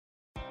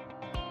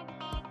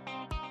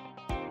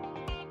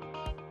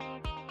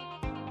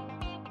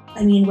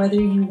I mean, whether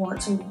you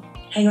want to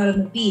hang out on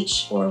the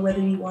beach or whether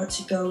you want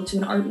to go to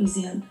an art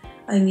museum,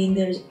 I mean,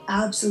 there's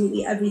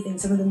absolutely everything.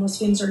 Some of the most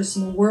famous artists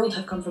in the world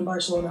have come from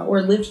Barcelona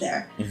or lived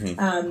there.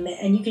 Mm-hmm.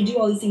 And you can do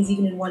all these things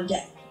even in one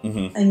day.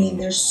 Mm-hmm. I mean,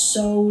 there's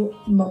so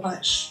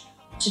much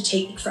to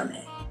take from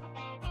it.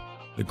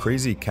 The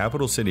crazy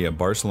capital city of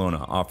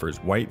Barcelona offers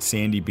white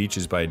sandy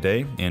beaches by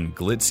day and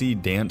glitzy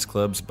dance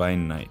clubs by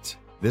night.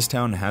 This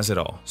town has it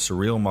all: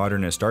 surreal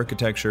modernist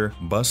architecture,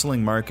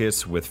 bustling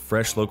markets with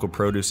fresh local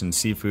produce and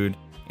seafood,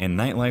 and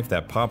nightlife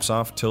that pops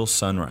off till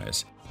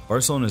sunrise.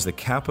 Barcelona is the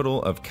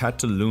capital of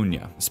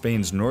Catalunya,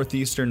 Spain's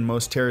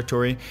northeasternmost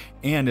territory,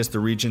 and it's the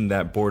region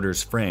that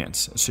borders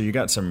France. So you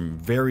got some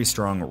very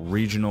strong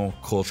regional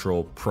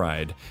cultural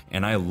pride,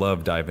 and I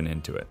love diving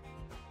into it.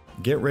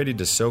 Get ready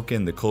to soak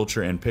in the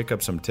culture and pick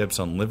up some tips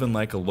on living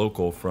like a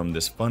local from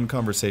this fun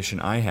conversation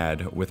I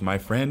had with my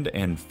friend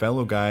and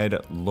fellow guide,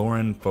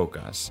 Lauren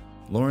Focas.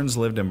 Lauren's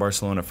lived in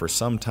Barcelona for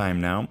some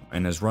time now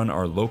and has run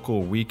our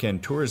local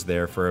weekend tours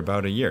there for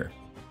about a year.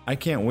 I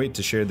can't wait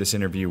to share this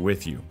interview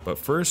with you, but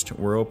first,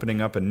 we're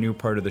opening up a new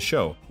part of the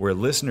show where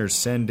listeners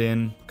send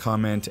in,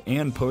 comment,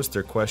 and post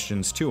their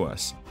questions to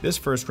us. This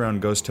first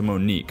round goes to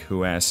Monique,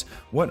 who asks,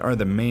 "What are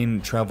the main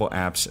travel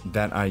apps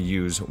that I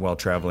use while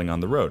traveling on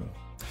the road?"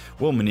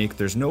 Well, Monique,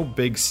 there's no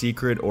big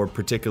secret or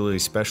particularly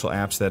special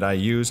apps that I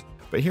use,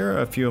 but here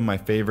are a few of my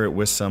favorite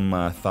with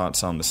some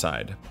thoughts on the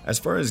side. As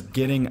far as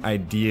getting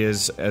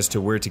ideas as to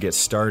where to get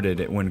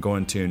started when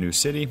going to a new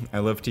city, I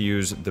love to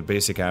use the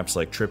basic apps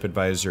like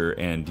TripAdvisor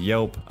and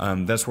Yelp.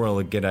 That's where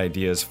I'll get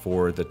ideas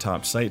for the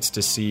top sites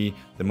to see,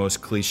 the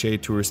most cliche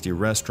touristy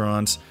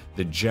restaurants,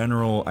 the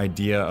general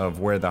idea of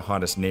where the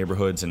hottest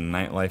neighborhoods and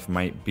nightlife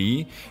might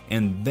be,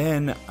 and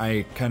then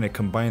I kind of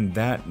combine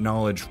that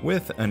knowledge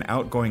with an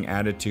outgoing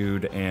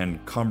attitude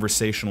and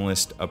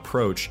conversationalist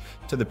approach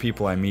to the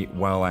people I meet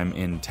while I'm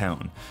in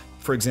town.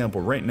 For example,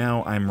 right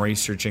now I'm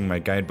researching my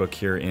guidebook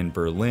here in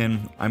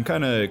Berlin. I'm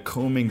kind of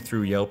combing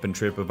through Yelp and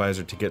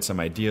TripAdvisor to get some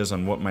ideas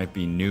on what might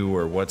be new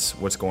or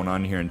what's going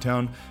on here in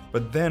town.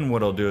 But then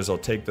what I'll do is I'll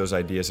take those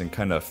ideas and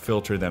kind of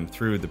filter them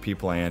through the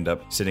people I end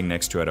up sitting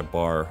next to at a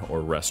bar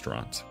or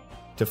restaurant.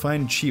 To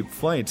find cheap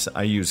flights,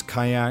 I use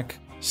Kayak,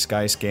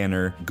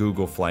 Skyscanner,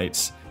 Google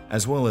Flights,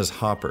 as well as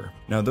Hopper.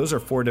 Now those are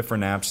 4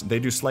 different apps. They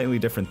do slightly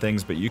different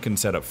things, but you can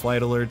set up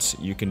flight alerts,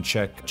 you can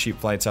check cheap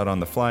flights out on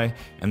the fly,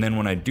 and then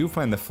when I do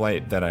find the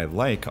flight that I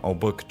like, I'll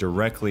book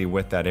directly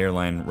with that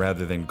airline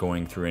rather than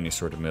going through any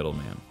sort of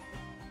middleman.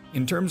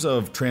 In terms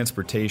of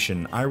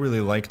transportation, I really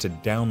like to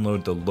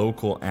download the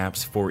local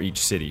apps for each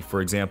city.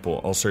 For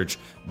example, I'll search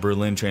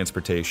Berlin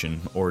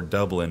transportation or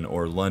Dublin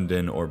or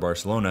London or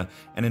Barcelona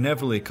and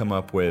inevitably come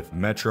up with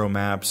metro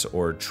maps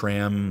or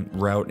tram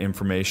route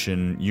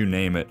information, you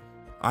name it.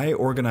 I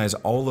organize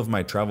all of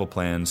my travel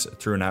plans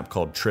through an app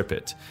called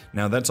TripIt.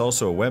 Now that's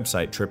also a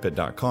website,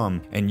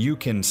 tripit.com, and you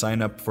can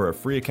sign up for a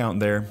free account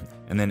there,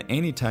 and then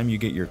anytime you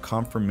get your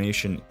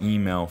confirmation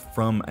email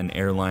from an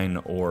airline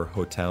or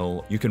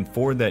hotel, you can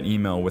forward that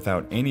email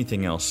without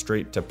anything else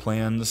straight to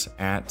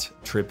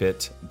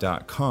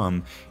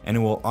plans@tripit.com, and it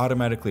will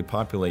automatically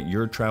populate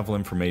your travel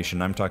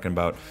information. I'm talking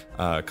about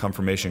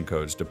confirmation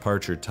codes,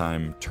 departure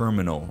time,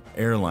 terminal,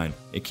 airline.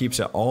 It keeps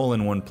it all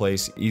in one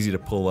place, easy to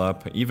pull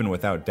up, even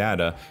without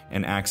data,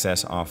 and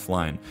access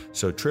offline.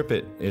 So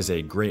TripIt is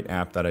a great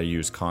app that I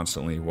use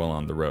constantly while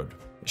on the road.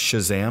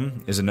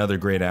 Shazam is another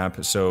great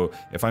app, so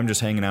if I'm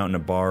just hanging out in a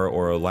bar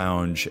or a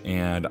lounge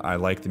and I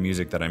like the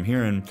music that I'm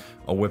hearing,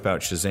 I'll whip out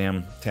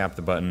Shazam, tap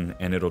the button,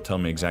 and it'll tell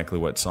me exactly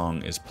what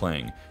song is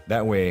playing.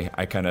 That way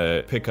I kind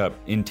of pick up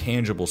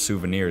intangible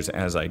souvenirs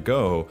as I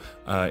go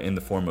in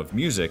the form of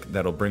music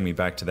that'll bring me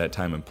back to that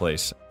time and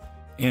place.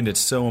 And it's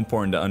so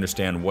important to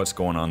understand what's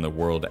going on in the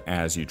world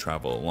as you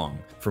travel along.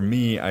 For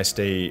me, I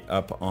stay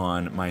up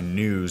on my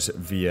news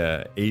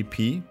via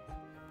AP,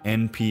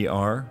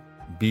 NPR,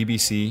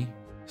 BBC,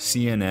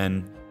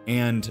 CNN,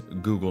 and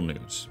Google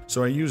News.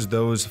 So I use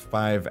those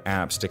 5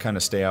 apps to kind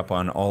of stay up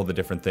on all the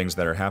different things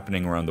that are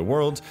happening around the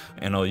world,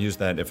 and I'll use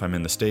that if I'm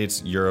in the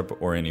States, Europe,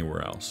 or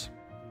anywhere else.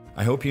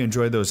 I hope you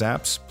enjoyed those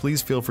apps.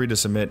 Please feel free to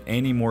submit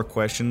any more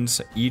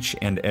questions each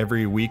and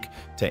every week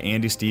to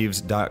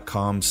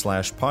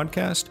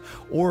andysteves.com/podcast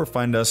or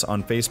find us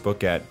on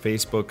Facebook at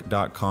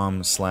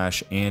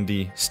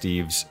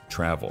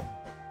facebook.com/andystevestravel.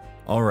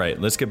 All right,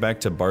 let's get back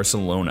to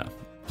Barcelona.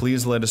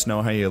 Please let us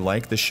know how you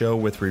like the show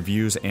with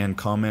reviews and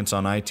comments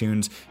on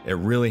iTunes. It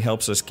really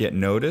helps us get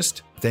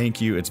noticed. Thank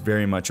you. It's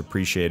very much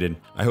appreciated.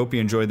 I hope you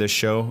enjoy this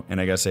show,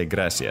 and I gotta say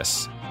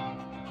gracias.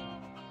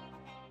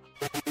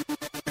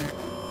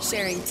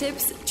 Sharing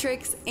tips,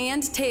 tricks,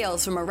 and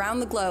tales from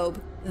around the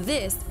globe.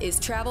 This is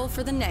Travel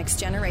for the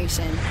Next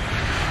Generation.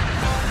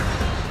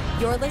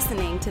 You're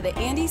listening to the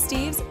Andy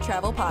Steves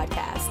Travel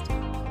Podcast.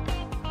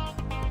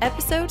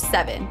 Episode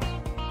 7.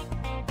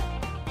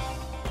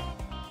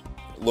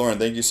 Lauren,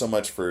 thank you so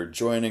much for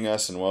joining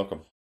us and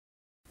welcome.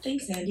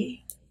 Thanks,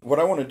 Andy. What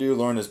I want to do,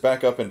 Lauren, is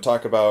back up and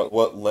talk about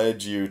what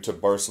led you to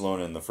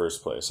Barcelona in the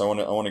first place. I want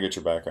to get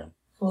your background.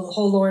 Well, the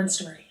whole Lauren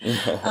story.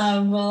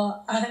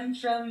 Well, I'm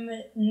from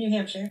New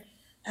Hampshire,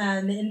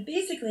 And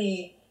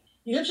basically,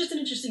 New Hampshire's just an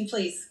interesting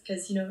place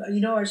because you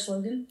know our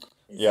slogan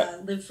is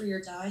Yeah. "Live free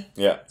or die."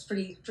 Yeah. It's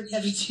pretty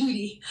heavy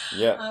duty.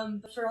 Yeah.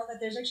 But for all that,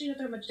 there's actually not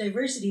that much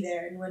diversity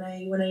there. And when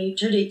I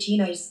turned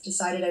 18, I just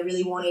decided I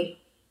really wanted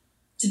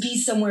to be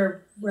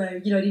somewhere where I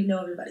didn't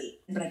know everybody,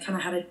 but I kind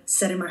of had it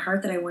set in my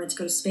heart that I wanted to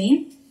go to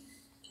Spain.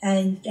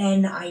 And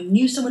then I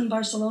knew someone in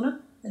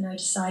Barcelona, and I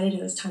decided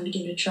it was time to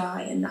give it a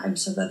try. And I'm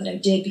so glad that I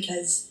did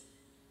because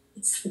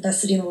it's the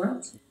best city in the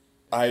world.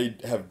 I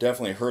have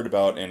definitely heard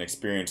about and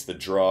experienced the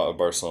draw of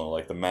Barcelona,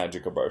 like the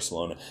magic of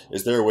Barcelona.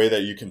 Is there a way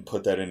that you can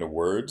put that into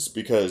words?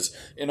 Because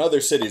in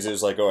other cities,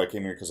 it's like, oh, I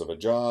came here because of a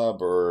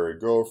job or a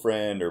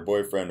girlfriend or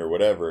boyfriend or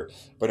whatever.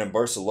 But in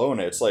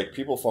Barcelona, it's like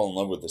people fall in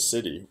love with the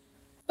city.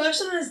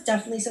 Barcelona is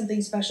definitely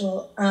something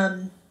special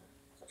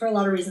for a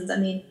lot of reasons. I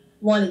mean,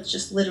 one, it's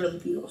just literally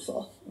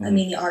beautiful. I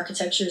mean, the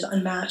architecture is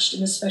unmatched,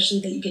 and especially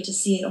that you get to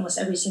see it almost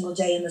every single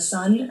day in the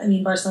sun. I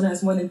mean, Barcelona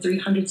has more than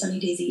 300 sunny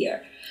days a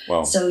year.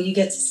 Wow. So you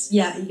get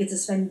to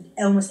spend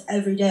almost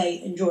every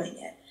day enjoying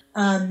it.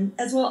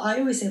 As well, I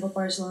always say about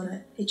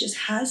Barcelona, it just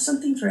has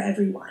something for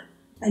everyone.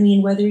 I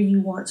mean, whether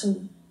you want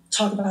to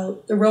talk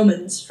about the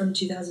Romans from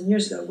 2,000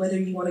 years ago, whether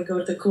you want to go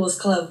to the coolest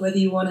club, whether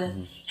you want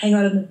to hang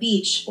out on the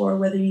beach, or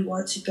whether you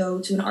want to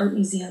go to an art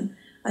museum.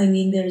 I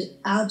mean, there's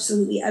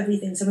absolutely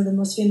everything. Some of the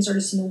most famous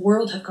artists in the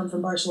world have come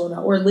from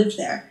Barcelona or lived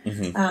there.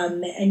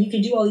 And you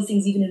can do all these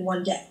things even in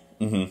one day.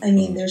 I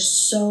mean, there's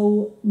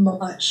so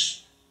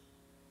much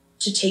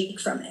to take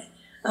from it,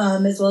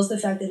 as well as the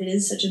fact that it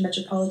is such a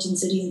metropolitan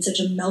city and such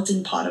a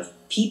melting pot of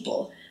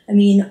people. I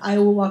mean, I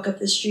will walk up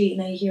the street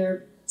and I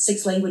hear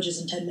 6 languages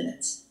in 10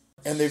 minutes.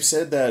 And they've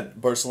said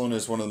that Barcelona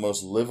is one of the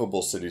most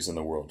livable cities in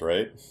the world,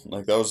 right?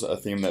 Like that was a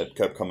theme that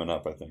kept coming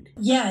up, I think.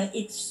 Yeah,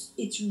 it's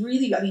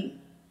really, I mean,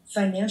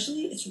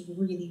 financially, it's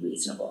really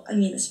reasonable. I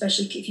mean,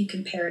 especially if you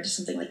compare it to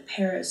something like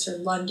Paris or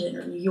London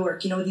or New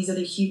York, these other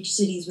huge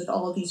cities with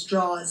all of these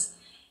draws.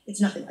 It's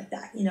nothing like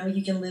that.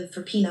 You can live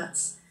for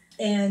peanuts.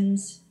 And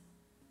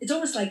it's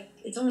almost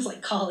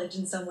like college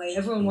in some way.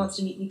 Everyone wants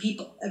to meet new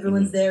people.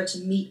 Everyone's there to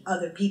meet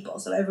other people.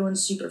 So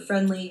everyone's super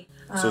friendly.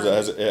 So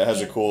it has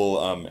a cool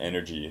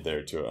energy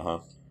there to it, huh?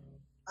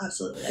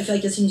 Absolutely. I feel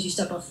like as soon as you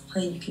step off the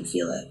plane, you can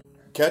feel it.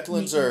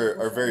 Catalans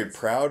are very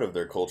proud of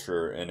their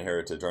culture and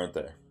heritage, aren't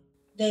they?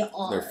 They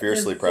are. They're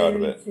fiercely proud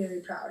of it. Very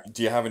proud.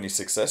 Do you have any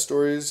success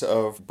stories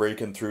of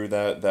breaking through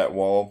that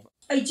wall?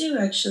 I do,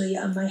 actually.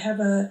 I have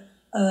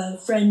a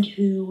friend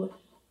who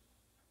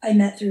I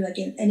met through like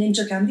an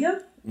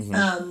intercambio,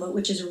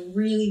 which is a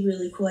really,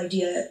 really cool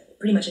idea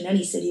pretty much in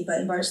any city, but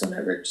in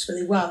Barcelona it works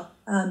really well.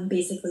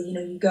 Basically,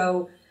 you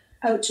go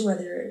out to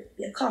whether it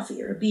be a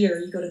coffee or a beer,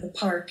 you go to the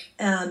park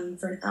for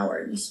an hour,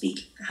 and you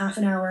speak half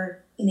an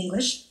hour in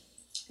English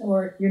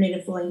or your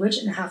native language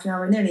and a half an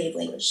hour in their native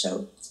language,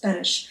 so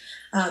Spanish.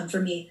 For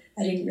me,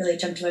 I didn't really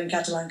attempt to learn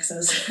Catalan because I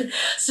was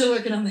still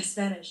working on my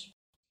Spanish.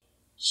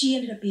 She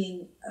ended up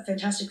being a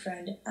fantastic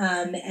friend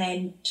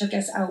and took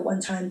us out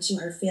one time to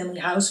her family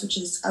house, which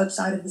is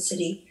outside of the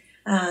city.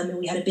 And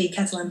we had a big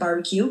Catalan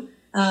barbecue.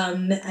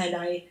 And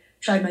I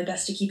tried my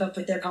best to keep up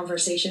with their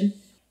conversation.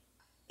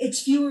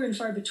 It's fewer and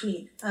far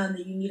between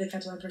that you meet a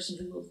Catalan person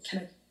who will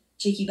kind of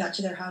take you back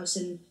to their house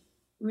and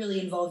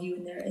really involve you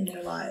in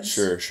their lives.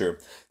 Sure.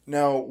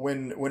 Now,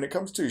 when it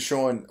comes to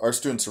showing our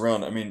students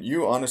around, I mean,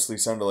 you honestly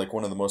sounded like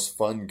one of the most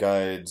fun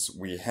guides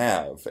we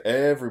have.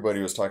 Everybody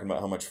was talking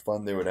about how much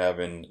fun they would have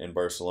in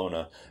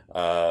Barcelona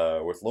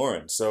with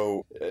Lauren.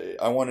 So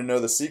I want to know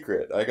the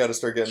secret. I got to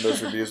start getting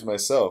those reviews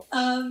myself.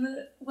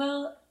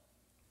 Well,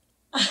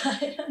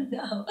 I don't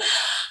know.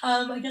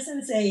 I guess I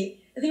would say,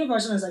 I think of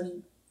Barcelona is, I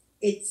mean,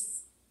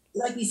 it's,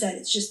 like we said,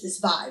 it's just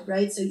this vibe,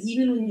 right? So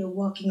even when you're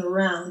walking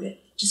around, it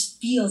just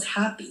feels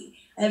happy.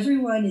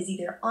 Everyone is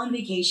either on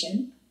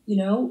vacation,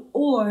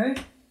 or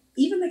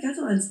even the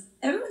Catalans,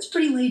 everyone's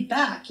pretty laid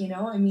back,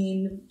 I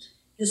mean,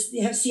 they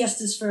have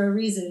siestas for a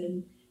reason,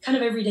 and kind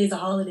of every day's a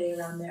holiday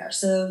around there.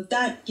 So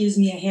that gives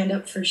me a hand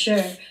up for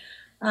sure.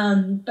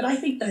 But I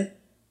think that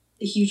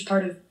a huge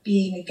part of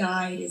being a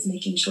guide is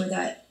making sure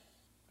that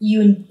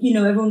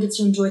everyone gets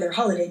to enjoy their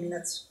holiday. I mean,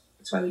 that's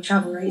why we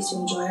travel, right? To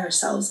enjoy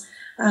ourselves.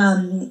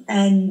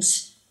 And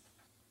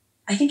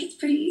I think it's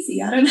pretty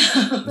easy. I don't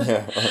know.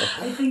 Yeah.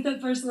 I think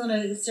that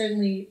Barcelona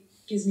certainly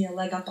gives me a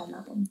leg up on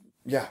that one.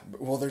 Yeah,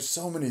 well, there's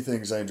so many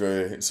things I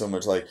enjoy so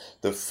much, like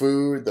the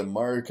food, the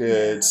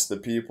markets, the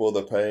people,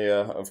 the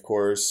paella, of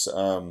course,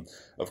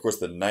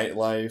 the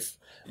nightlife.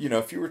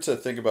 If you were to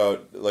think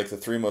about like the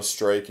 3 most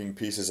striking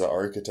pieces of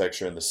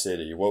architecture in the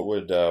city, what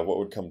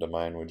would come to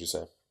mind, would you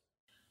say?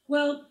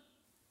 Well,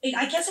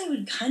 I guess I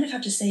would kind of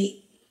have to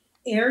say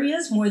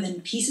areas more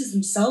than pieces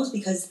themselves,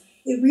 because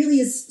it really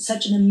is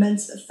such an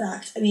immense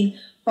effect. I mean,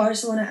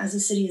 Barcelona as a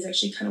city is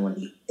actually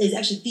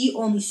the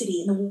only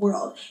city in the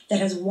world that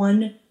has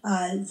won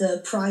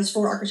the prize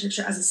for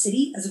architecture as a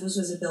city as opposed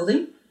to as a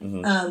building,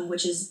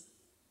 which is,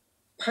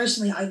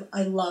 personally,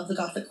 I love the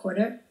Gothic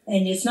Quarter.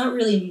 And it's not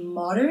really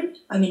modern,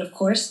 I mean, of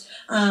course,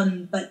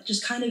 but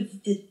just kind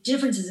of the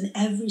differences in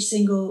every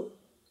single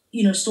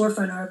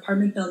storefront or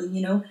apartment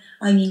building,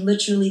 I mean,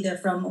 literally they're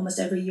from almost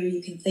every year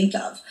you can think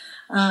of.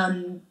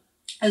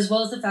 As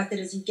well as the fact that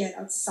as you get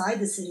outside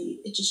the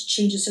city, it just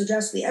changes so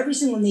drastically. Every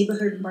single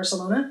neighborhood in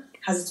Barcelona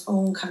has its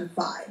own kind of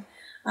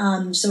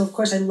vibe. So of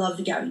course I love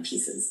the Gaudi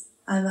pieces.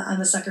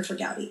 I'm a sucker for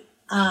Gaudi.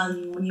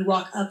 When you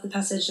walk up the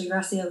Passeig de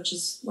Gràcia, which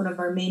is one of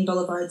our main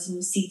boulevards, and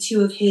you see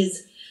two of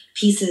his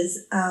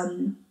pieces,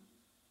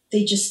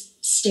 they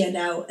just stand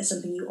out as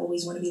something you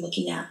always want to be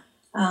looking at.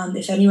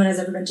 If anyone has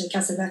ever been to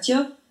Casa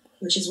Batlló,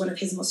 which is one of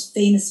his most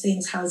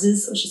famous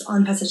houses, which is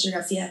on Passeig de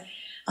Gràcia,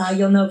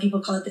 you'll know people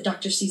call it the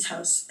Dr. Seuss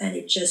house, and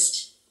it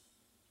just,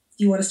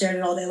 you want to stare at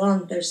it all day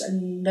long. There's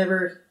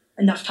never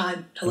enough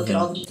time to look at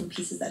all the different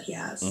pieces that he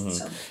has.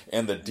 So.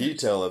 And the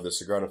detail of the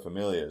Sagrada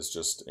Familia is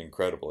just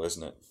incredible,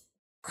 isn't it?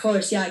 Of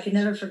course, yeah, I could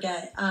never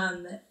forget.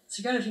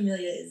 Sagrada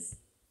Familia is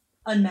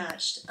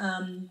unmatched.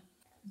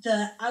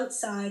 The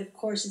outside, of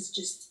course, is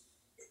just,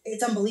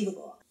 it's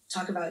unbelievable.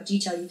 Talk about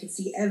detail. You can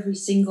see every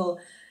single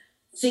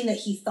thing that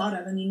he thought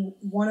of. I mean,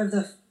 one of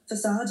the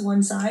facades,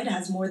 one side,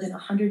 has more than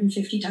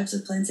 150 types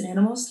of plants and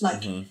animals,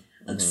 like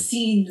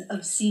obscene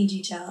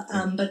detail.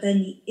 But then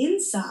the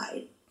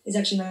inside is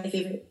actually my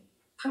favorite,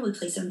 probably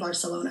place in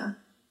Barcelona.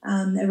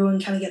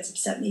 Everyone kind of gets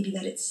upset maybe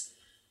that it's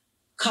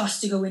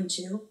cost to go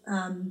into,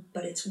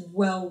 but it's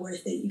well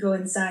worth it. You go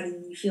inside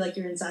and you feel like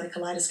you're inside a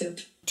kaleidoscope.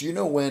 Do you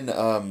know when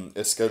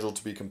it's scheduled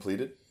to be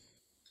completed?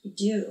 I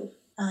do.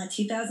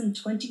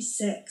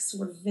 2026.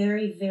 We're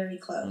very, very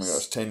close. Oh my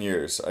gosh, 10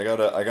 years. I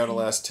gotta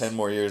last 10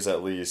 more years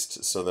at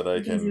least so that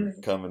I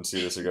can come and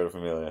see the Sagrada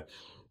Familia.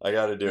 I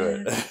gotta do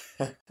it.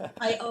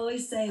 I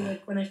always say,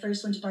 like, when I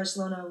first went to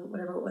Barcelona,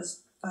 whatever it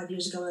was, 5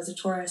 years ago as a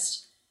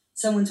tourist,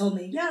 someone told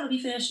me, yeah, it'll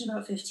be finished in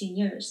about 15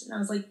 years. And I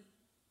was like,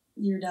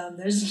 you're dumb.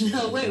 There's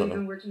no way. We've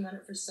been working on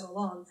it for so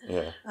long.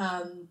 Yeah.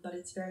 But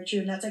it's very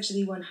true. And that's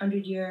actually the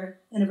 100-year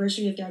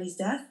anniversary of Gaudi's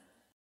death.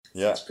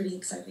 Yeah. It's pretty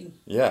exciting.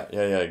 Yeah,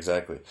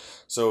 exactly.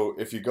 So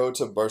if you go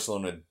to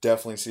Barcelona,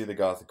 definitely see the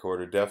Gothic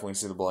Quarter, definitely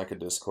see the Blanca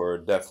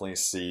Discord, definitely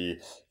see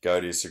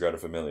Gaudi's Sagrada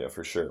Familia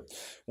for sure.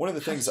 One of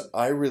the things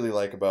I really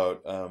like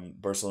about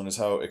Barcelona is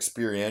how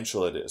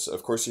experiential it is.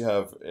 Of course, you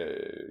have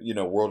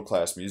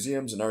world-class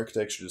museums and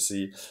architecture to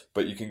see,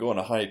 but you can go on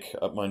a hike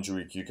up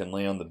Montjuic, you can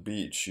lay on the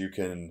beach, you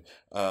can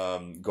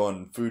go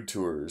on food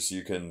tours,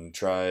 you can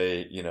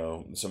try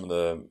some of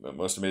the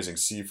most amazing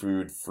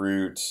seafood,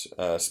 fruit,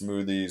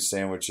 smoothies,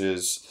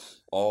 sandwiches,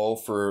 all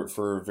for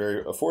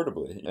very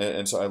affordably.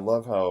 And so I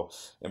love how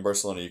in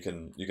Barcelona you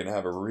can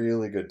have a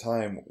really good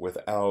time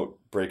without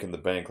breaking the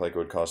bank like it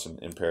would cost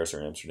in Paris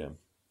or Amsterdam.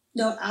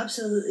 No,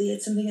 absolutely.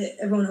 It's something that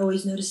everyone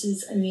always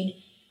notices. I mean,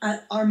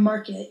 at our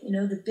market,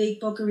 the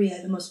big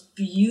Boqueria, the most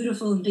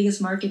beautiful and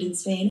biggest market in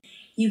Spain,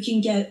 you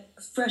can get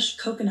fresh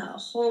coconut, a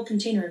whole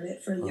container of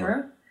it for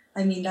 €1.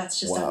 I mean, that's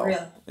just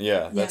unreal.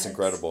 Yeah, that's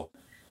incredible.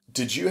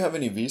 Did you have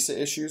any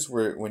visa issues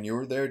when you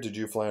were there? Did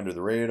you fly under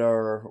the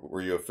radar?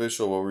 Were you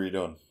official? What were you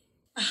doing?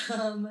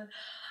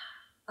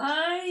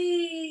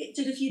 I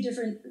did a few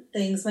different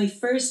things. My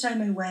first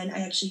time I went, I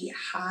actually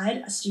had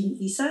a student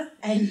visa.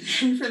 And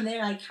then from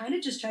there, I kind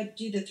of just tried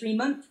to do the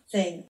 3-month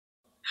thing.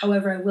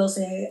 However, I will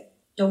say,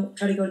 don't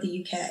try to go to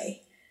the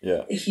UK.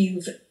 Yeah. If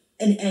you've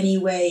in any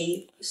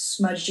way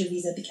smudged your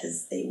visa,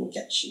 because they will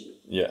get you.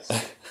 Yeah.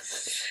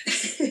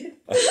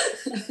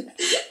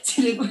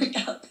 Didn't work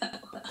out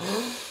that well.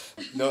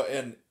 No,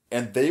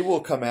 and they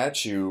will come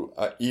at you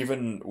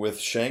even with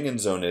Schengen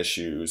zone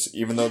issues,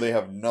 even though they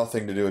have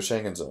nothing to do with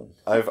Schengen zone.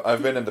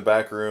 I've been in the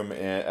back room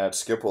at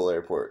Schiphol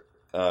Airport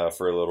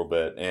for a little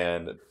bit,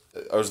 and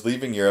I was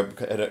leaving Europe,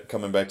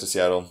 coming back to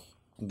Seattle.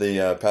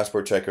 The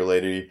passport checker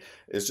lady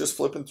is just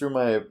flipping through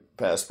my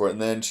passport,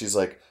 and then she's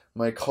like,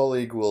 "My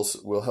colleague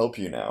will help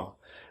you now."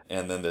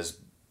 And then this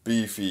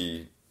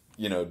beefy,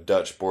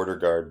 Dutch border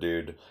guard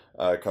dude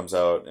comes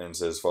out and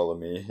says, "Follow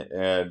me,"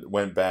 and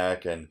went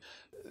back, and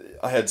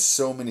I had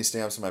so many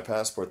stamps on my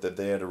passport that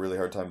they had a really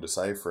hard time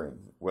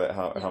deciphering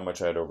how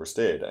much I had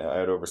overstayed. I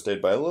had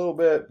overstayed by a little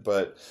bit,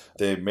 but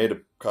they made a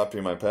copy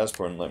of my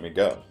passport and let me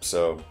go.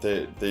 So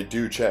they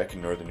do check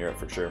in Northern Europe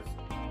for sure.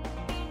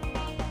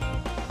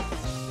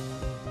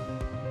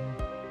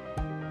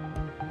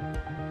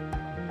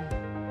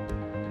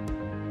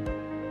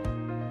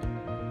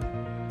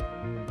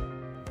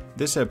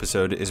 This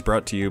episode is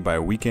brought to you by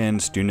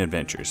Weekend Student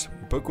Adventures.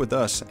 Book with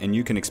us and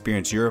you can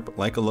experience Europe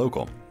like a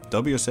local.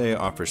 WSA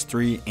offers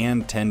 3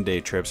 and 10-day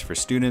trips for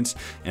students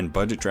and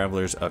budget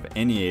travelers of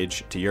any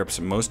age to Europe's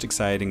most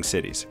exciting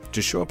cities.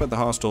 Just show up at the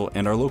hostel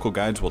and our local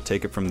guides will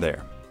take it from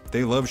there.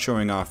 They love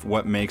showing off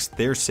what makes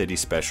their city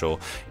special,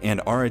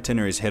 and our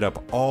itineraries hit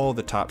up all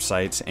the top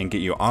sites and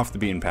get you off the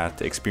beaten path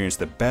to experience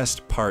the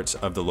best parts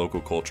of the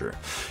local culture.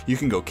 You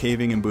can go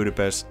caving in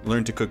Budapest,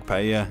 learn to cook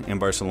paella in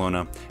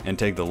Barcelona, and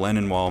take the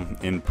Lenin Wall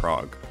in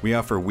Prague. We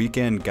offer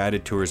weekend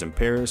guided tours in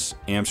Paris,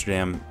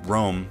 Amsterdam,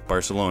 Rome,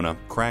 Barcelona,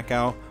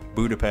 Krakow,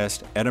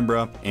 Budapest,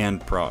 Edinburgh,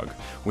 and Prague.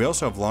 We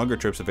also have longer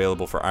trips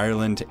available for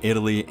Ireland,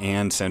 Italy,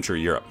 and Central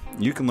Europe.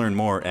 You can learn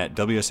more at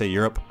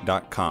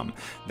wsaeurope.com.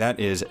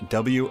 That is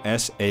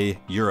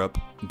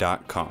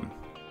wsaeurope.com.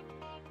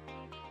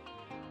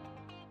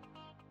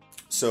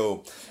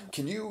 So,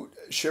 can you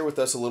share with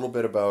us a little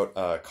bit about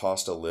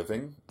cost of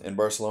living in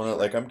Barcelona?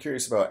 Like, I'm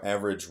curious about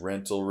average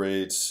rental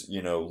rates,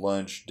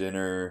 lunch,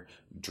 dinner,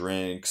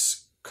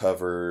 drinks,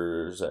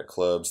 covers at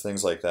clubs,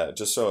 things like that.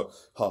 Just so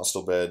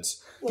hostel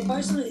beds. Well,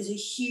 Barcelona is a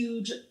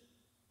huge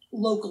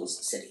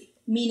locals city,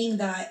 meaning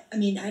that, I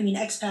mean,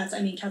 expats,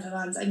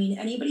 Catalans,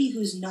 anybody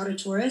who's not a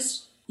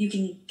tourist, you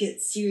can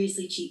get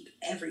seriously cheap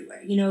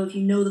everywhere, if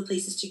you know the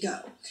places to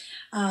go.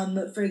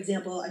 For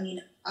example,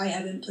 I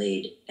haven't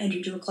played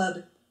entry to a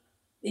club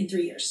in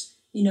 3 years,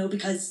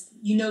 because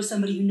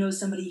somebody who knows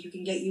somebody who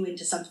can get you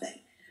into something.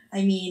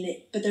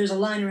 But there's a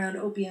line around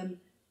Opium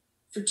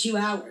for 2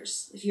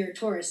 hours if you're a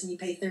tourist and you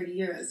pay 30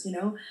 euros,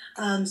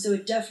 So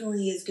it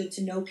definitely is good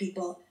to know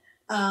people.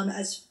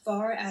 As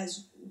far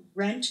as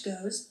rent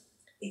goes,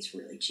 it's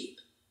really cheap.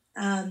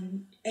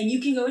 And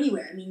you can go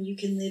anywhere. You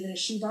can live in a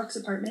shoebox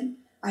apartment.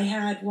 I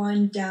had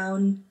one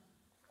down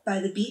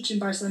by the beach in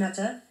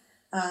Barceloneta,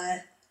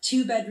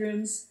 2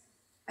 bedrooms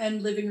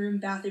and living room,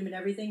 bathroom, and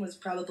everything was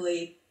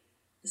probably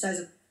the size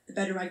of the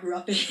bedroom I grew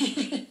up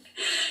in.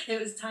 It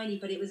was tiny,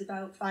 but it was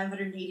about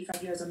 585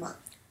 euros a month.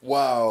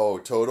 Wow,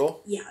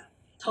 total? Yeah,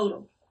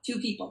 total. 2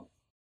 people.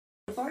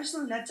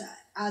 Barceloneta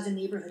as a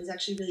neighborhood is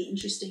actually really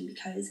interesting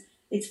because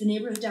it's the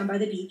neighborhood down by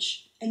the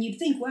beach, and you'd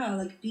think, wow,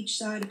 like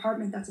beachside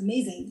apartment, that's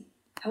amazing.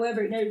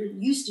 However, it never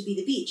used to be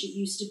the beach. It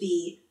used to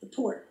be the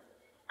port.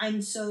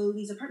 And so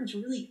these apartments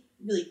were really,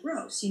 really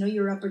gross.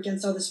 You're up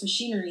against all this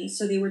machinery.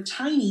 So they were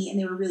tiny and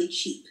they were really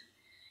cheap.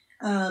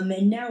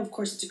 And now, of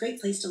course, it's a great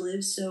place to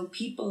live. So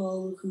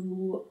people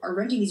who are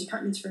renting these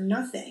apartments for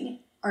nothing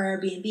are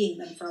Airbnb-ing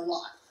them for a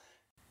lot.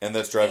 And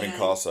that's driving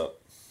costs up.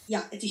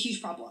 Yeah, it's a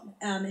huge problem.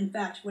 In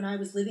fact, when I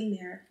was living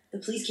there, the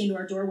police came to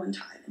our door one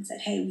time and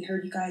said, hey, we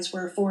heard you guys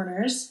were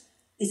foreigners.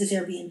 Is this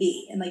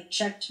Airbnb? And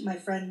checked my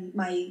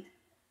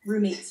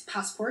roommate's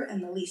passport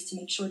and the lease to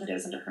make sure that it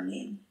was under her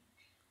name.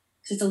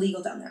 Because it's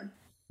illegal down there.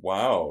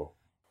 Wow.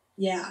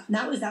 Yeah, and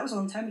that was a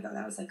long time ago.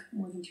 That was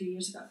more than 3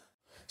 years ago.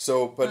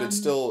 So, but it's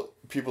still,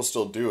 people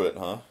still do it,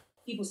 huh?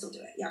 People still do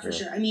it, yeah, for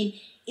sure.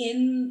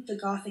 In the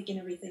Gothic and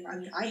everything,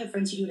 I have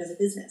friends who do it as a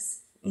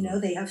business.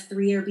 They have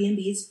 3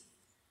 Airbnbs,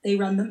 they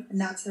run them, and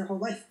that's their whole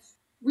life.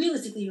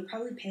 Realistically, you're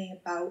probably paying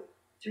about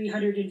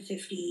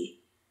 350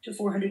 to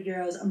 400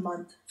 euros a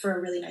month for a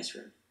really nice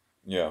room.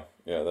 Yeah,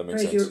 that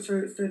makes sense.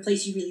 For a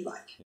place you really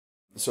like.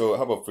 So,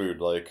 how about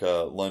food, like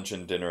lunch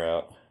and dinner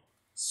out?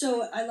 So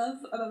what I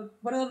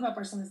love about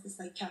Barcelona is this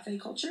cafe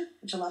culture,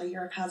 which a lot of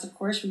Europe has, of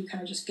course, where you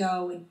kind of just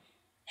go and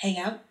hang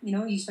out.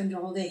 You spend your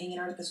whole day hanging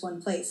out at this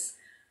one place,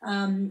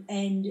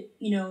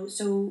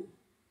 so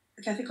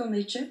a cafe con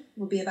leche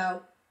will be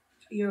about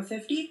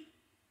 €1.50,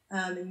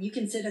 and you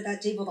can sit at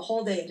that table the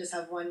whole day and just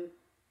have one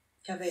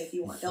cafe if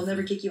you want. They'll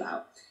never kick you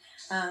out.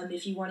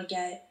 If you want to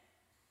get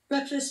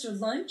breakfast or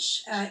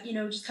lunch at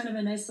just kind of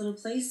a nice little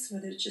place,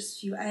 whether it's just a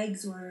few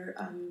eggs or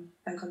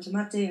pan con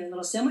tomate or a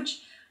little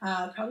sandwich.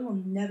 Probably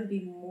will never be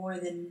more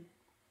than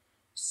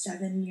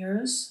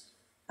 €7.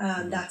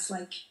 That's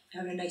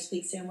having a nice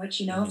big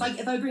sandwich,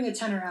 If I bring a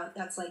tenner out,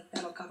 that's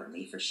that'll cover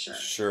me for sure.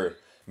 Sure.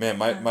 Man,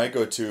 my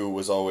go-to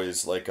was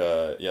always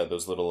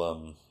those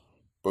little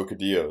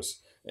bocadillos.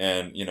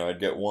 And, I'd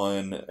get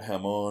one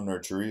jamón or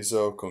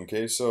chorizo con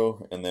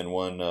queso and then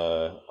one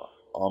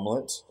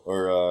omelet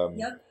or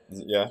yep.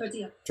 Yeah.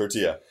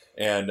 Tortilla.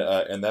 And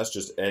that's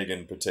just egg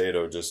and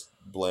potato just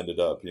blended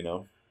up,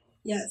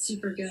 Yeah, it's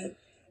super good.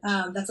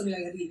 That's something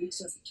I gotta be used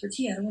to.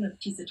 Tortilla. I don't want a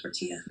piece of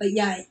tortilla, but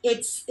yeah,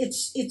 it's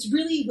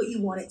really what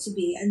you want it to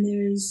be. And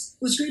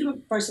what's great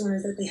about Barcelona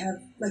is that they have,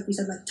 like we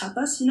said,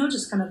 tapas.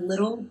 Just kind of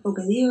little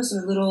bocadillos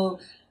or little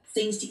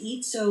things to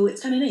eat. So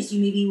it's kind of nice. You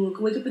maybe will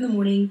wake up in the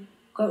morning,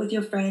 go out with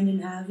your friend,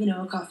 and have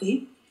a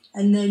coffee,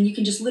 and then you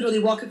can just literally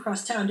walk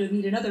across town to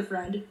meet another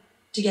friend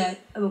to get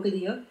a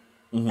bocadillo.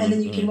 Mm-hmm, and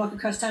then you can walk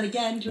across town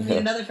again to meet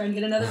another friend,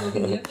 get another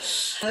bocadillo.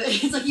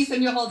 It's like you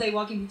spend your whole day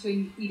walking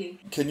between eating.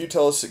 Can you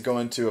tell us, go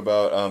into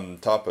about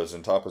tapas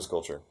and tapas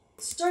culture?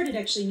 It started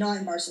actually not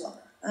in Barcelona.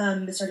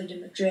 It started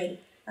in Madrid.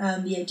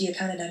 The idea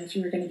kind of that if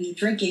you were going to be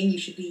drinking, you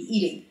should be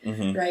eating,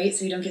 right?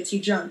 So you don't get too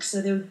drunk. So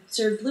they would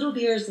serve little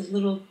beers, those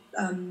little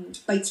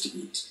bites to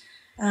eat.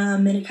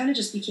 And it kind of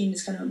just became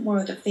this kind of more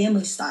like a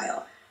family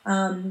style.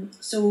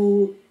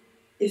 So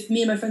if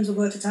me and my friends will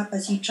go out to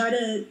tapas, you try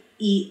to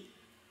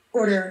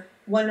order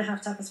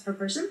 1.5 tapas per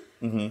person.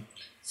 Mm-hmm.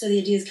 So the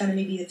idea is kind of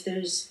maybe if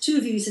there's 2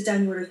 of you, you sit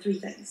down, you order 3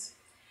 things.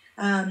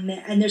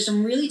 And there's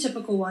some really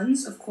typical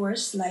ones, of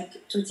course,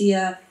 like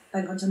tortilla,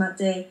 pan con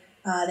tomate.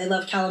 They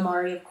love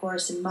calamari, of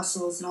course, and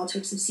mussels and all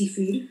types of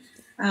seafood.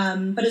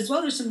 But as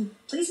well, there's some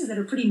places that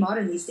are pretty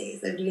modern these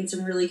days. They're doing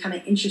some really kind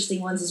of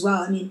interesting ones as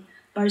well.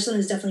 Barcelona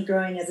is definitely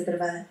growing as a bit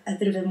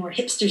of a more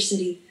hipster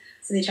city.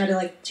 So they try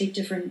to take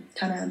different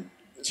kind of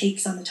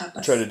takes on the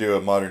tapas. Try to do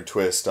a modern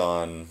twist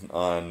on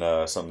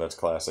something that's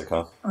classic,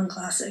 huh? On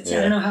classics. Yeah.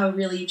 I don't know how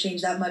really you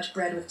change that much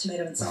bread with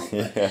tomato and salt.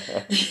 But,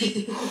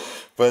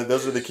 but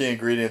those are the key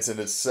ingredients, and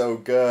it's so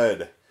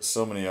good.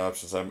 So many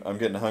options. I'm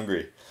getting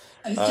hungry.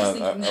 I was just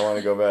thinking I want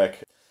to go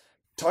back.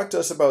 Talk to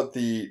us about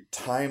the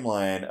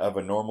timeline of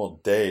a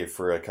normal day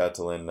for a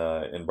Catalan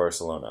in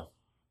Barcelona.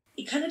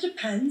 It kind of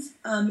depends.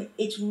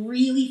 It's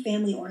really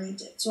family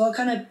oriented. So I'll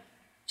kind of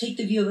take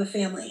the view of a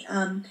family.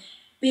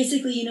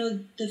 Basically,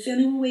 the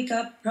family will wake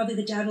up. Probably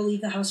the dad will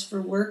leave the house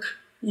for work,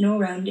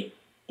 around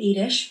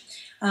 8-ish.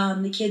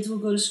 The kids will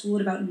go to school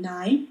at about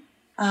 9.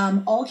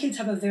 All kids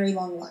have a very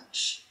long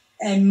lunch,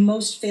 and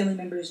most family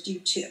members do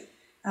too.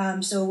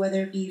 So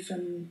whether it be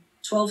from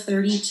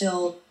 12:30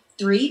 till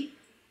 3,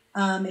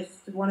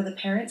 if one of the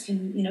parents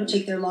can,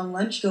 take their long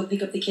lunch, go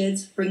pick up the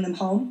kids, bring them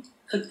home,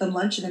 cook them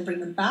lunch, and then bring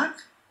them back.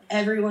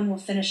 Everyone will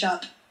finish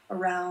up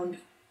around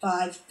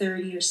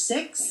 5:30 or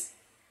 6.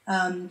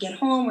 Get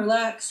home,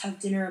 relax, have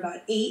dinner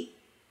about 8.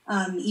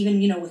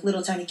 Even, with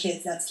little tiny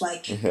kids, that's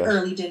like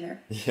early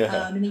dinner.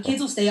 Yeah. And then kids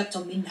will stay up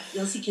till midnight.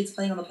 You'll see kids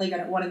playing on the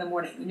playground at 1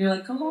 a.m. And you're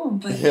like, go home.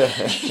 But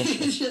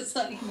it's just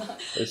like,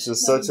 it's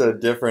just such a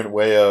different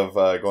way of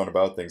going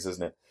about things,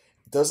 isn't it?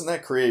 Doesn't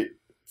that create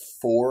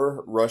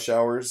 4 rush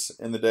hours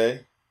in the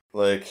day?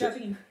 Like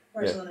traffic in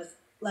Barcelona is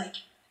like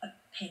a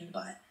pain in the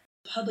butt.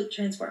 Public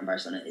transport in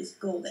Barcelona is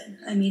golden.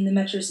 I mean, the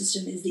metro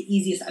system is the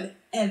easiest I've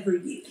ever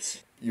used.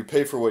 You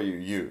pay for what you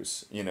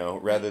use,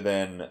 rather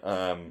than,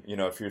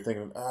 if you're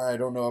thinking, I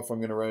don't know if I'm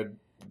going to ride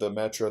the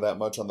metro that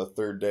much on the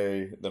 3rd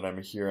day that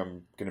I'm here,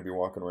 I'm going to be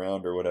walking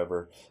around or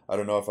whatever. I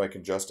don't know if I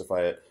can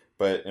justify it.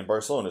 But in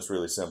Barcelona, it's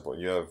really simple.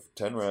 You have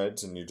 10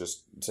 rides and you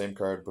just, same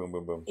card, boom,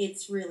 boom, boom.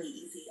 It's really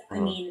easy. I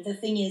mean, the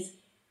thing is,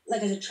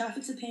 like I said,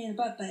 traffic's a pain in the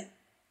butt, but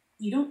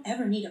you don't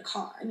ever need a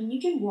car. I mean,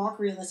 you can walk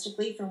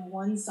realistically from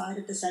one side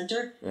of the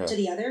center to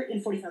the other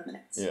in 45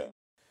 minutes. Yeah.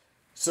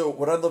 So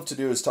what I'd love to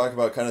do is talk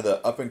about kind of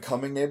the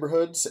up-and-coming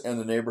neighborhoods and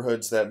the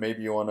neighborhoods that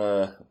maybe you want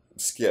to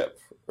skip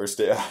or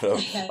stay out of.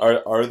 Okay.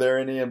 Are there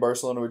any in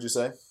Barcelona, would you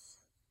say?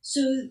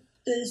 So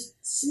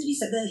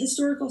the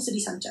historical city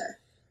center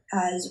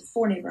has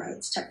 4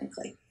 neighborhoods,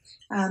 technically.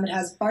 It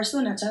has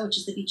Barceloneta, which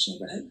is the beach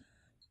neighborhood,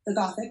 the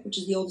Gothic, which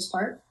is the oldest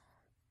part,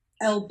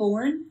 El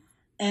Born,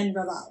 and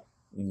Raval.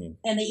 Mm-hmm.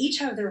 And they each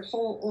have their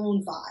whole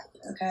own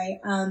vibe, okay?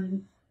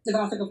 The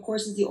Gothic, of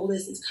course, is the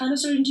oldest. It's kind of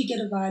starting to get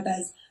a vibe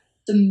as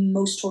the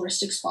most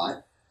touristic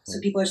spot. So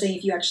people are saying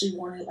if you actually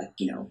want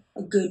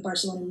a good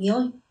Barcelona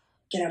meal,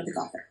 get out of the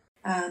Gothic.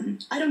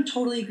 I don't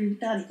totally agree with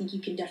that. I think you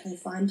can definitely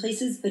find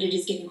places, but it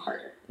is getting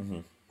harder.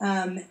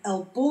 Mm-hmm.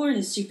 El Born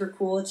is super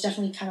cool. It's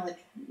definitely kind of like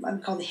I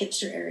would call the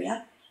hipster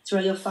area. It's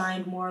where you'll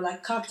find more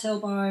like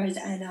cocktail bars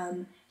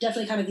and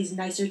definitely kind of these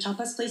nicer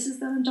tapas places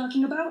that I'm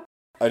talking about.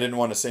 I didn't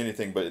want to say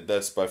anything, but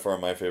that's by far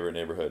my favorite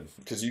neighborhood.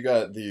 Because you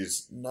got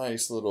these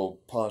nice little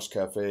posh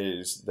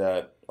cafes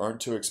that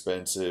aren't too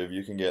expensive.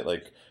 You can get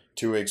like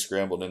 2 eggs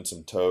scrambled and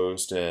some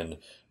toast and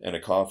a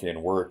coffee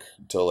and work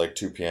till like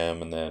 2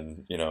 p.m. and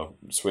then,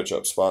 switch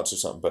up spots or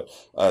something. But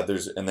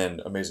and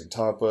then amazing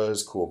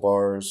tapas, cool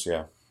bars,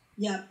 yeah.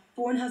 Yeah,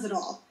 Born has it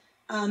all.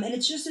 And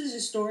it's just as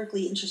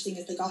historically interesting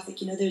as the Gothic.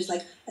 There's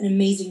like an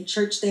amazing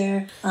church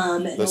there.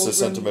 That's the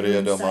Santa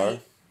Maria del Mar?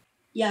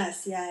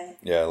 Yes, yeah.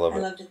 Yeah, I love it.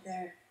 I loved it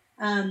there.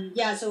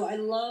 So I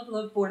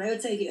love Born. I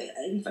would say,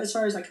 as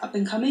far as like up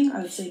and coming,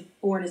 I would say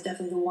Born is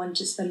definitely the one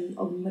to spend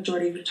a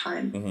majority of your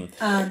time.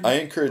 Mm-hmm. I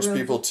encourage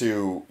people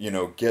to,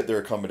 get their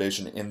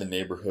accommodation in the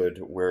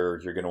neighborhood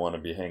where you're going to want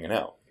to be hanging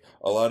out.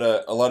 A lot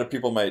of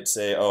people might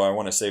say, "Oh, I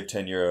want to save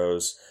 10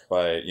 euros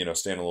by,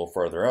 staying a little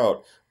farther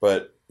out."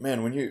 But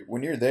man,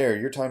 when you're there,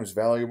 your time is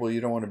valuable.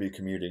 You don't want to be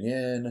commuting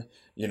in.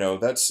 You're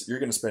going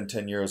to spend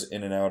 10 euros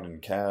in and out in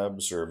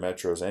cabs or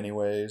metros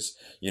anyways.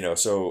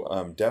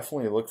 So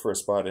definitely look for a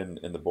spot in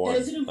the Born.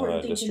 That is an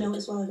important thing to know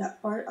as well.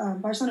 That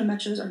Barcelona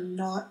metros are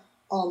not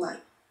all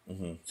night.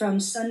 Mm-hmm. From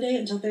Sunday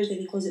until Thursday,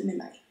 they close at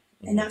midnight.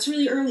 Mm-hmm. And that's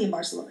really early in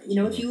Barcelona.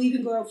 If you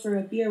even go out for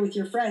a beer with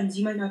your friends,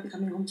 you might not be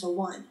coming home till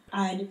 1.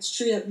 And it's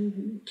true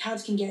that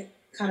cabs can get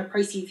kind of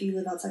pricey if you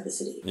live outside the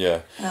city.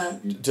 Yeah.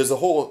 Does the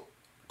whole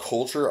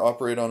culture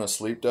operate on a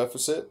sleep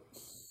deficit?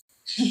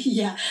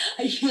 Yeah,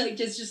 I feel like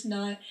it's just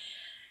not.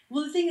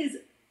 Well, the thing is,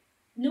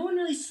 no one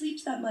really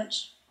sleeps that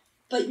much,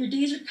 but your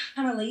days are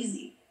kind of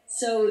lazy.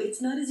 So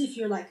it's not as if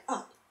you're like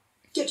up,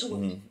 get to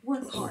work,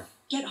 work hard,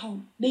 get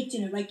home, make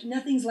dinner. Like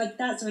nothing's like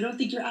that. So I don't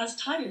think you're as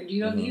tired.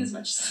 You don't need as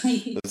much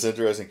sleep. That's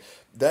interesting.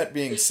 That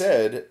being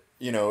said,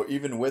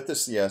 even with the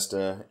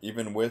siesta,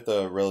 even with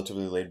a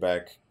relatively laid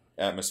back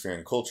atmosphere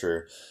and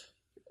culture,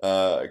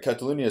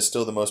 Catalonia is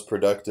still the most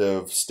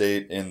productive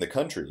state in the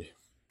country.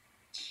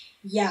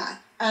 Yeah.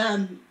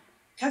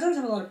 Catalans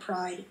have a lot of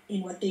pride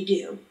in what they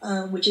do,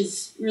 which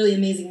is really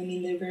amazing. I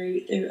mean,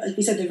 they're like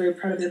we said, they're very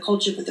proud of their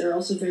culture, but they're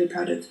also very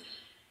proud of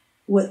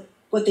what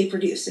they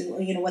produce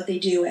and what they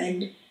do.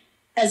 And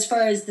as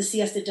far as the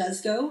siesta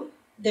does go,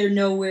 they're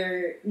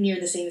nowhere near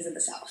the same as in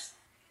the South.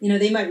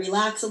 They might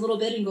relax a little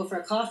bit and go for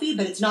a coffee,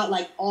 but it's not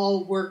like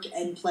all work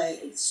and play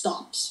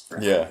stops for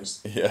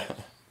hours. Yeah.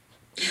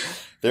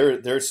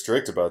 They're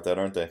strict about that,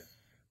 aren't they?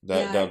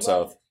 Down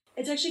south.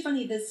 It's actually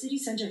funny. The city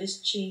center has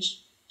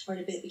changed quite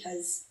a bit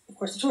because, of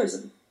course, of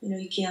tourism.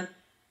 You can't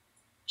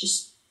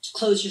just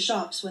close your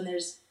shops when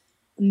there's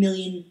a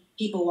million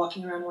people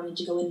walking around wanting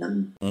to go in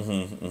them.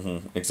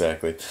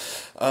 Exactly.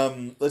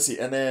 Let's see.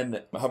 And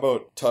then how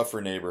about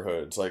tougher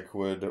neighborhoods? Like,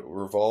 would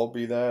Reval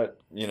be that?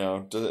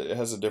 It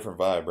has a different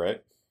vibe,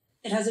 right?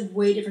 It has a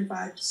way different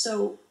vibe.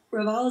 So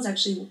Reval is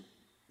actually,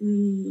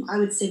 I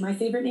would say, my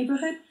favorite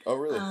neighborhood. Oh,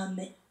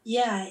 really?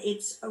 Yeah,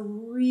 it's a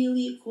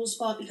really cool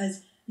spot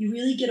because you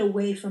really get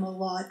away from a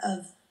lot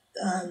of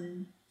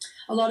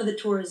the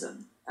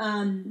tourism.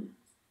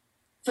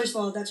 First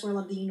of all, that's where a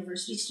lot of the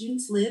university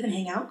students live and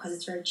hang out because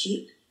it's very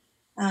cheap.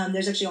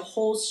 There's actually a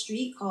whole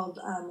street called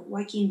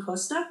Joaquin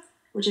Costa,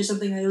 which is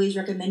something I always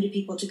recommend to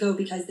people to go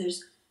because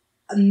there's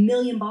a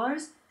million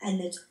bars and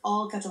it's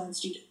all Catalan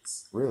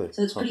students. Really?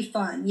 So it's pretty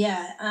fun,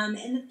 yeah.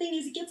 And the thing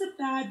is, it gets a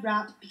bad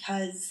rap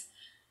because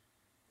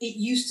it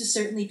used to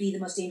certainly be the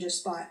most dangerous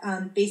spot.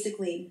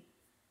 Basically,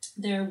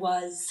 there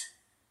was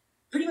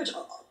pretty much,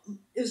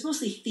 it was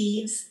mostly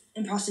thieves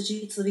and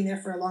prostitutes living there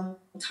for a long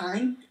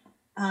time.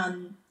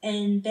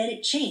 And then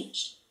it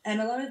changed. And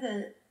a lot of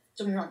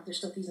don't get me wrong, there's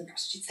still thieves and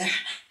prostitutes there.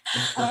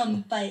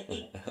 But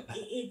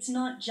it's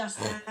not just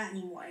that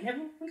anymore. And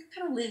everyone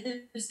kind of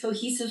lives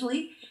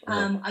cohesively.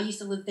 I used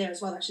to live there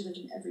as well. I actually lived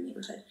in every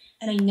neighborhood.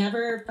 And I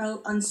never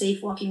felt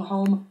unsafe walking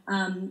home.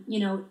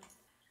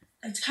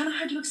 It's kind of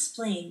hard to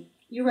explain.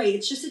 You're right.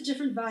 It's just a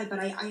different vibe, but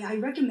I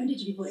recommend it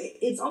to people.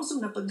 It's also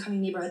an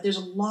up-and-coming neighborhood. There's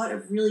a lot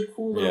of really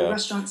cool little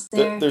restaurants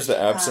there. There's the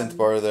Absinthe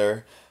bar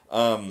there.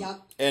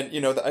 Yep.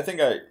 And, I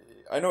think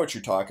I know what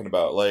you're talking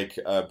about. Like,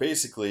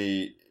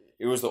 basically,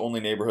 it was the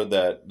only neighborhood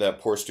that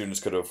poor students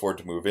could afford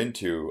to move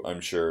into, I'm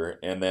sure.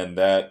 And then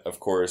that, of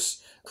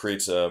course,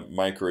 creates a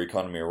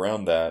microeconomy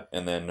around that.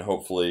 And then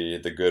hopefully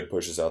the good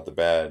pushes out the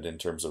bad in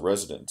terms of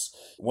residents.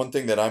 One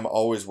thing that I'm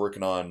always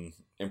working on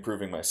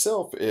improving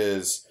myself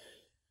is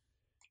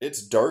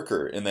it's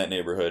darker in that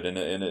neighborhood, and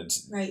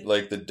it's right.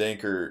 Like the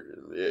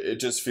danker, it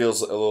just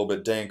feels a little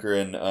bit danker,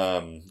 and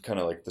kind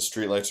of like the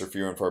streetlights are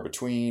fewer and far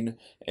between.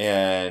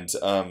 And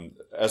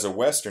as a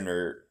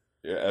Westerner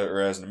or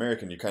as an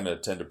American, you kind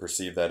of tend to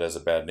perceive that as a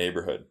bad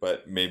neighborhood,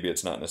 but maybe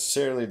it's not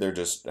necessarily. They're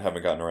just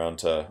haven't gotten around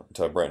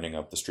to brightening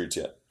up the streets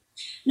yet.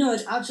 No,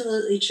 it's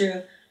absolutely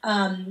true.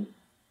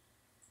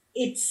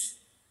 It's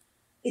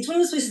one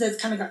of those places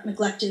that's kind of got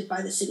neglected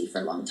by the city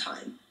for a long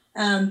time.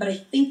 But I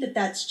think that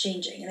that's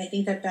changing, and I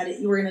think that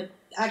we're going to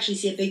actually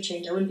see a big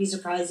change. I wouldn't be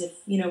surprised if,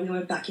 we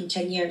went back in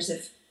 10 years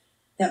if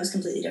that was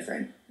completely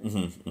different.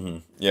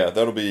 Yeah,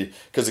 that'll be,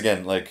 because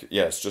again,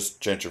 it's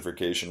just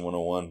gentrification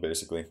 101,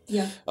 basically.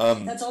 Yeah.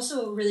 That's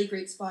also a really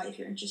great spot if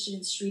you're interested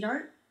in street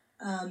art.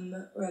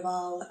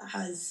 Reval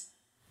has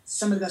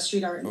some of the best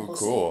street art in the whole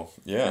city. Cool.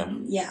 Yeah.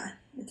 Yeah.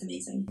 It's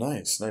amazing.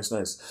 Nice.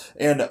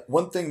 And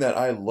one thing that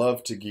I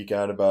love to geek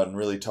out about and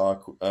really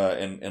talk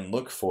and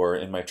look for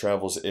in my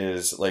travels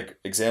is like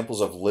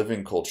examples of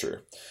living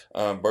culture.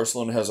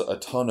 Barcelona has a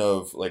ton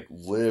of like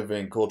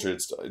living culture.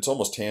 It's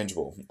almost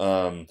tangible.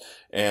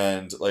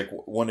 And like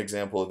one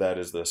example of that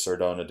is the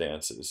Sardana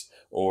dances,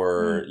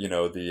 or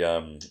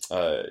the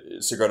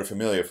Sagrada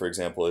Familia, for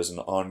example, is an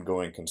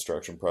ongoing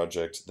construction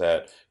project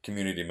that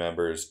community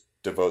members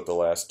devote the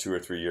last 2 or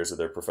 3 years of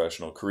their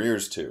professional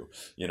careers to,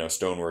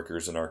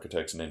 stoneworkers and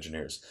architects and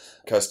engineers.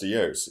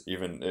 Castellers,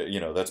 even,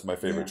 that's my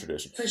favorite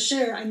tradition. For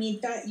sure. I mean,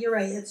 that you're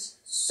right. It's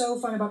so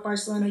fun about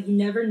Barcelona. You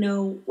never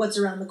know what's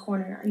around the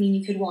corner. I mean,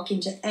 you could walk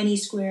into any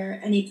square,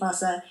 any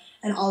plaza,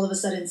 and all of a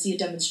sudden see a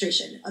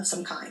demonstration of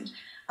some kind.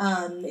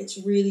 It's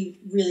really,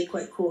 really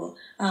quite cool.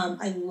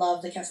 I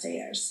love the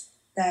Castellers.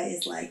 That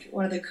is like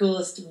one of the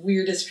coolest,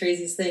 weirdest,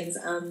 craziest things.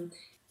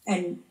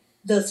 And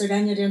the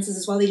Sardana dances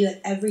as well. They do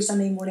that every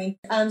Sunday morning.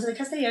 So the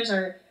Castellers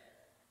are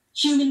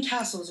human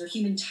castles or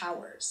human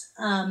towers.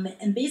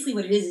 And basically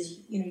what it is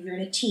you're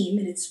in a team,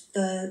 and it's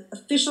the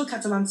official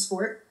Catalan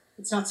sport.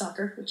 It's not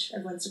soccer, which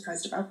everyone's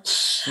surprised about.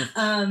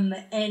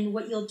 And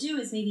what you'll do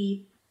is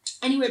maybe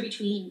anywhere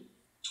between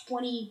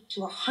 20 to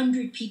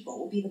 100 people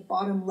will be the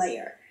bottom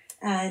layer.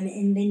 And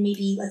then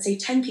maybe, let's say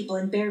 10 people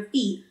in bare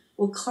feet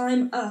will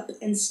climb up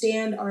and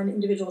stand on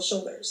individual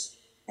shoulders.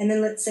 And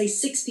then let's say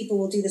 6 people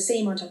will do the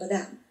same on top of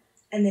them.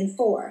 And then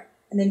 4,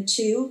 and then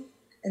 2,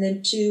 and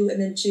then 2,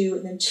 and then 2,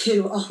 and then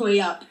 2, all the way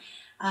up.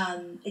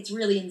 It's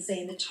really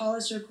insane. The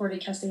tallest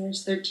recorded Castellar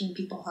is 13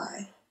 people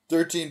high.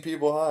 13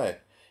 people high.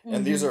 Mm-hmm.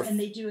 And these are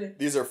they do it.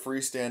 These are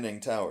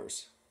freestanding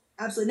towers.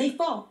 Absolutely. They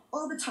fall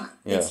all the time.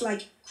 Yeah. It's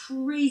like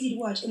crazy to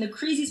watch. And the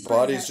craziest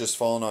part bodies just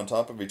falling on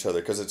top of each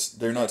other because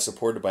they're not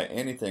supported by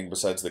anything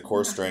besides the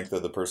core strength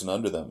of the person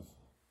under them.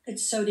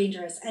 It's so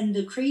dangerous. And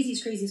the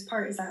craziest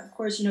part is that, of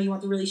course, you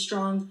want the really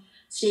strong,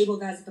 stable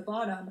guys at the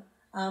bottom.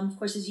 Of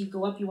course, as you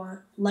go up, you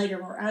want lighter,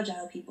 more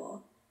agile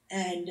people.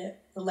 And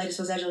the lightest,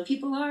 most agile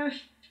people are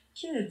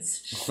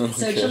kids. Okay.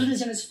 So children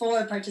as young as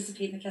 4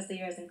 participate in the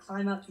Castellers and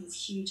climb up these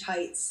huge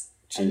heights.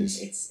 Jeez. And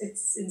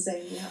it's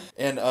insane, yeah.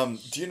 And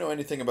do you know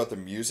anything about the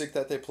music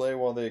that they play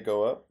while they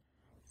go up?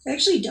 I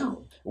actually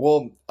don't.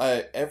 Well,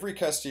 every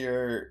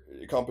Castellar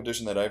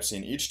competition that I've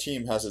seen, each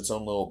team has its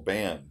own little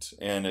band.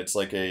 And it's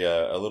like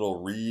a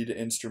little reed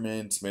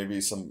instrument,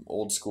 maybe some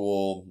old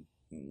school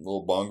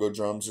little bongo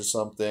drums or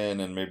something,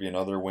 and maybe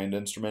another wind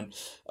instrument.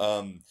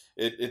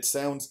 It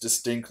sounds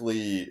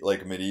distinctly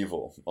like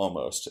medieval,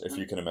 almost, if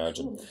you can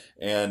imagine.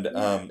 And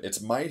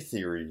it's my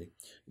theory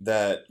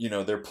that, you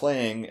know, they're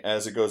playing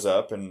as it goes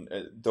up, and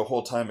the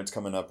whole time it's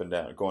coming up and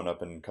down, going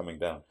up and coming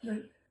down.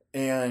 Right.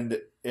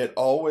 And it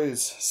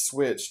always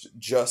switched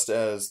just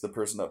as the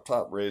person up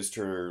top raised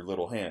her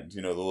little hand,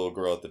 you know, the little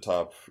girl at the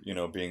top, you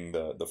know, being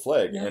the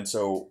flag. Yeah. And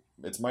so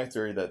it's my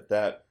theory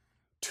that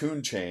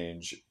tune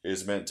change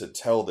is meant to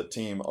tell the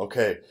team,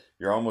 okay,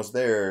 you're almost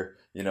there,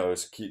 you know,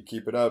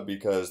 keep it up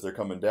because they're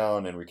coming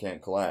down and we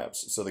can't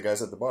collapse. So the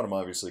guys at the bottom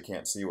obviously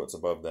can't see what's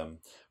above them.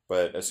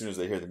 But as soon as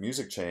they hear the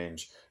music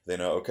change, they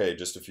know, okay,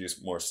 just a few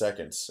more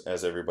seconds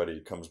as everybody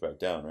comes back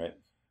down, right?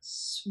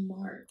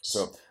 Smart.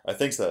 So I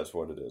think that's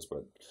what it is,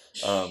 but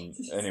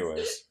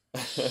anyways.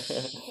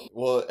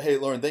 Well, hey,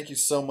 Lauren, thank you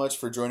so much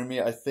for joining me.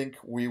 I think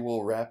we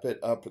will wrap it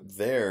up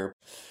there.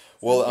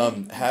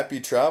 Well, happy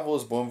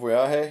travels, buen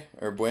viaje,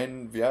 or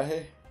buen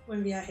viaje?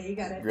 Buen viaje, you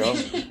got it.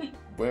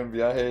 Buen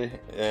viaje,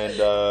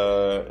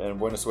 and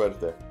buena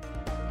suerte.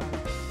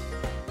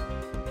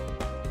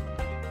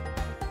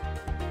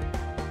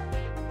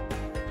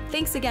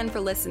 Thanks again for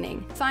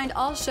listening. Find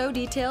all show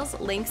details,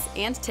 links,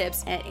 and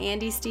tips at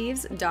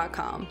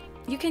andysteves.com.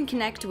 You can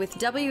connect with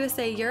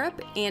WSA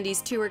Europe,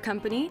 Andy's tour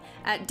company,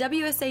 at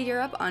WSA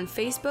Europe on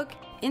Facebook,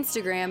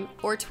 Instagram,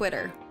 or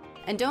Twitter.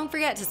 And don't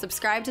forget to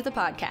subscribe to the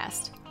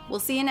podcast. We'll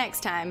see you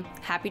next time.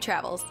 Happy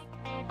travels.